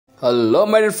Hello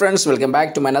my dear friends, welcome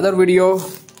back to my another video.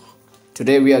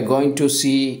 Today we are going to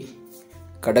see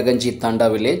Kadaganchi Tanda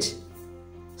village.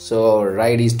 So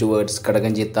ride is towards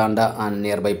Kadaganchi Tanda and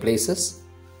nearby places.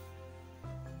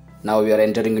 Now we are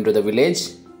entering into the village.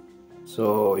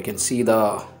 So you can see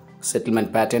the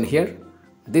settlement pattern here.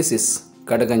 This is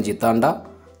Kadaganchi Tanda.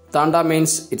 Tanda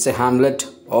means it's a hamlet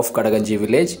of Kadaganchi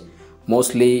village,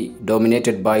 mostly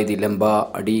dominated by the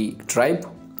Lambadi tribe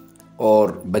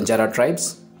or Banjara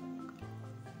tribes.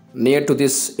 Near to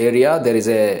this area there is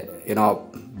a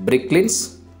brick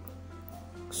kilns.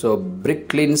 So brick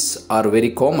kilns are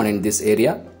very common in this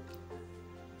area.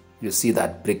 You see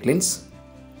that brick kilns.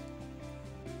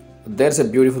 There's a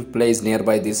beautiful place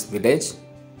nearby this village.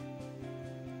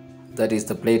 That is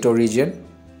the plateau region.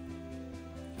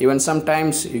 Even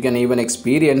sometimes you can even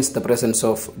experience the presence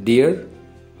of deer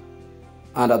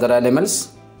and other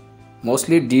animals.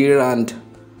 Mostly deer and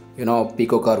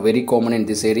peacock are very common in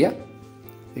this area.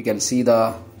 You can see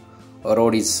the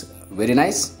road is very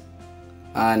nice,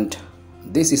 and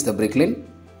this is the brick kiln.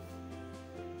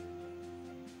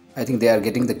 I think they are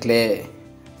getting the clay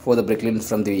for the brick kiln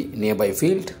from the nearby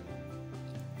field.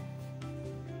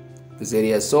 This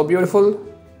area is so beautiful.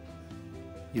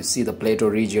 You see the plateau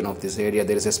region of this area.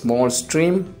 There is a small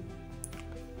stream.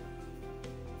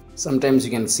 Sometimes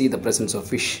you can see the presence of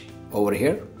fish over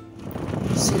here.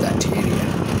 See that area.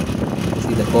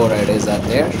 See the boat riders are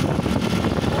there.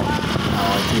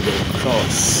 I think they will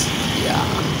cross. Yeah,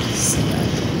 see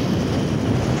that.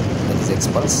 That is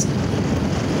expulse.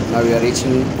 Now we are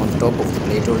reaching on the top of the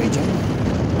plateau region.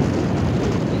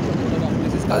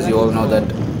 As you all know that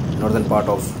northern part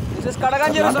of this is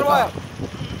Kadaganchi reservoir.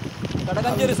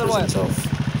 Kadaganchi reservoir. Of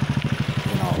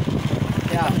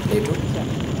plateau.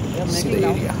 See the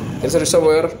area. There is a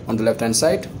reservoir on the left hand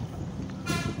side.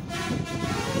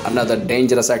 Another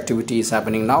dangerous activity is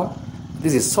happening now.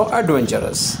 This is so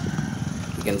adventurous.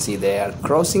 You can see they are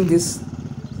crossing this.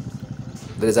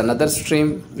 There is another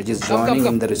stream which is joining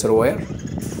in the reservoir.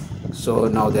 So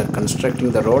now they are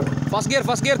constructing the road. First gear,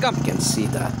 come. You can see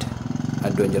that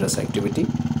adventurous activity.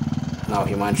 Now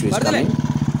Himanshu is coming.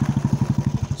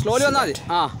 Slowly on that.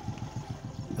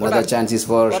 Another chance is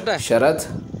for Sharad.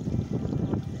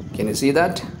 Can you see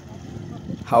that?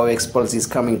 How expulse is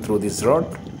coming through this road.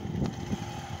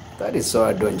 That is so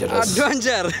adventurous.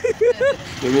 Adventure.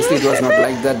 Previously it was not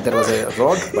like that. There was a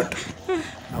road, but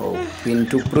now pin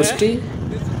to Prusti.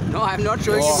 No, I am not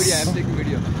showing you video. I am taking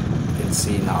video. You can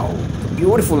see now the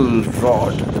beautiful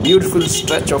road, the beautiful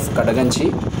stretch of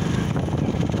Kadaganchi.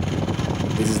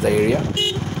 This is the area.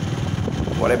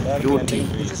 What a beauty.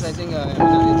 This is, I think,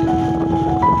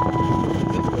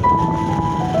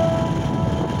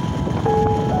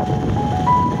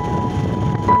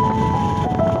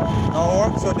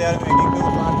 so they are making two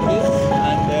countries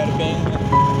and they are paying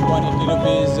 180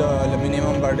 rupees the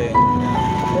minimum per day. Our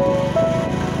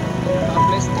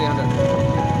place 300.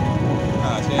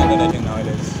 300 I think now it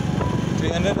is.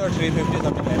 300 or 350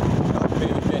 something like that. Not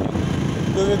 350 I think.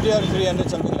 250 or 300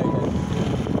 something like that.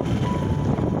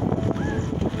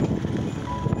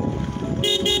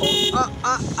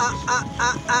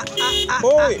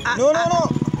 Oh, no.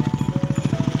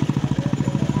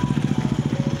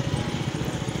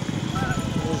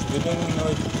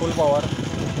 With full power.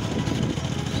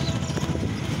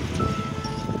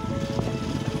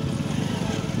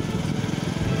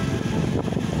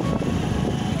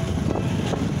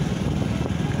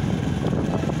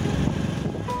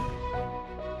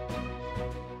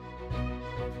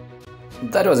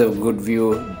 That was a good view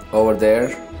over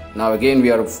there. Now again we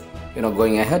are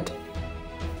going ahead.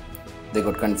 They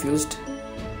got confused.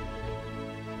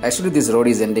 Actually this road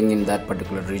is ending in that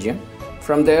particular region.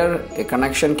 From there a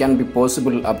connection can be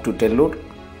possible up to Tellur.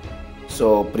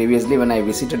 So previously when I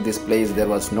visited this place there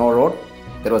was no road.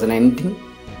 There was an ending.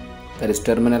 That is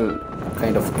terminal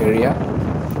kind of area.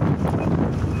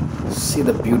 See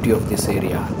the beauty of this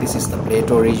area. This is the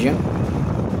plateau region.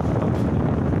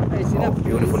 How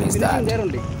beautiful is that?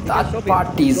 That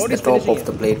part is the top of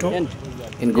the plateau.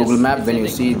 In Google Map when you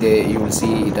see you will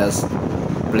see it as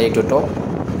plateau top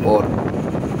or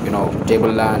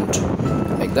tableland.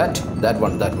 Like that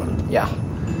one, yeah.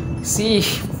 See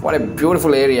what a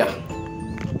beautiful area.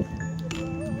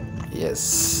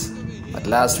 Yes, at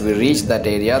last we reached that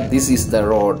area. This is the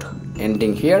road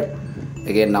ending here.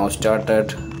 Again now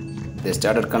they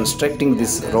started constructing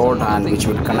this road and which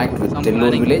will connect with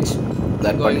Tellur village.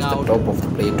 That part is the top of the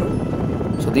plateau.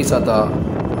 So these are the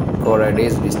core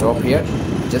days. We stop here.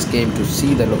 Just came to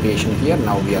see the location here.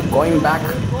 Now we are going back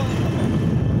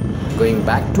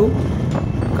to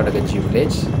Kadaganchi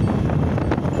village.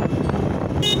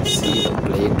 See the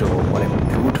plateau. What a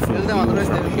beautiful view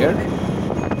from here.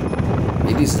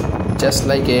 It is just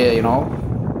like a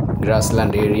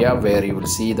grassland area where you will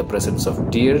see the presence of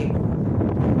deer,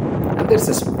 and there's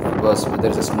a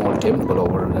small temple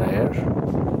over there.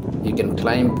 You can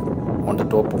climb on the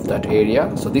top of that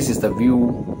area. So this is the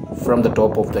view from the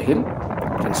top of the hill.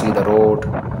 You can see the road.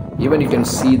 Even you can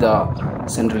see the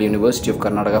Central University of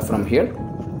Karnataka from here.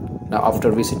 Now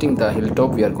after visiting the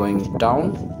hilltop, we are going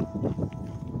down.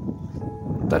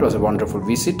 That was a wonderful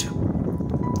visit.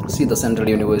 See the Central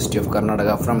University of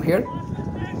Karnataka from here.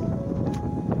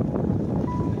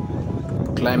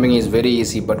 Climbing is very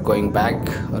easy, but going back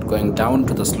or going down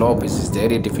to the slope is a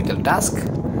very difficult task.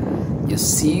 You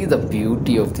see the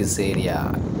beauty of this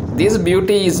area. This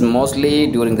beauty is mostly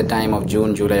during the time of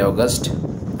June, July, August,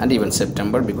 and even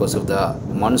September because of the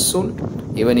monsoon.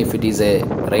 Even if it is a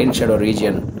rain shadow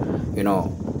region,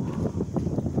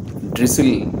 drizzle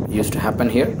used to happen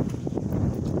here.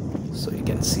 So you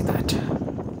can see that.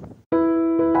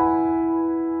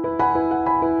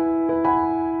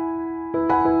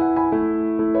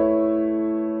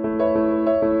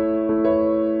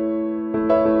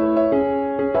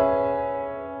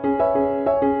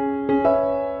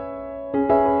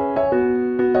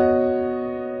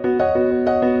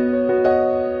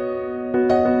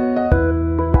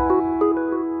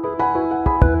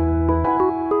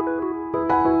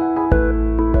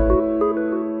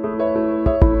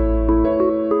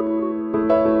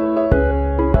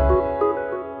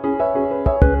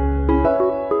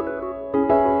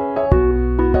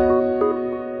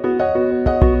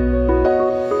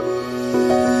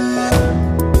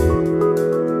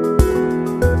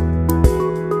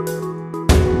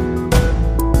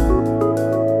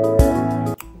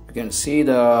 You can see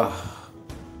the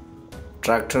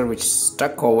tractor which is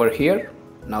stuck over here.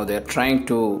 Now they are trying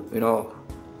to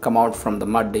come out from the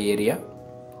mud area.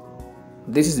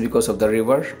 This is because of the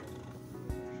river.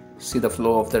 See the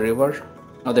flow of the river.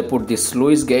 Now they put these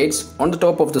sluice gates. On the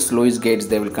top of the sluice gates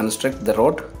they will construct the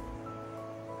road.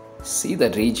 See the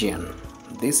region.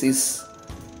 This is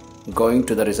going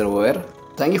to the reservoir.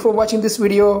 Thank you for watching this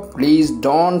video. Please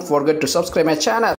don't forget to subscribe my channel.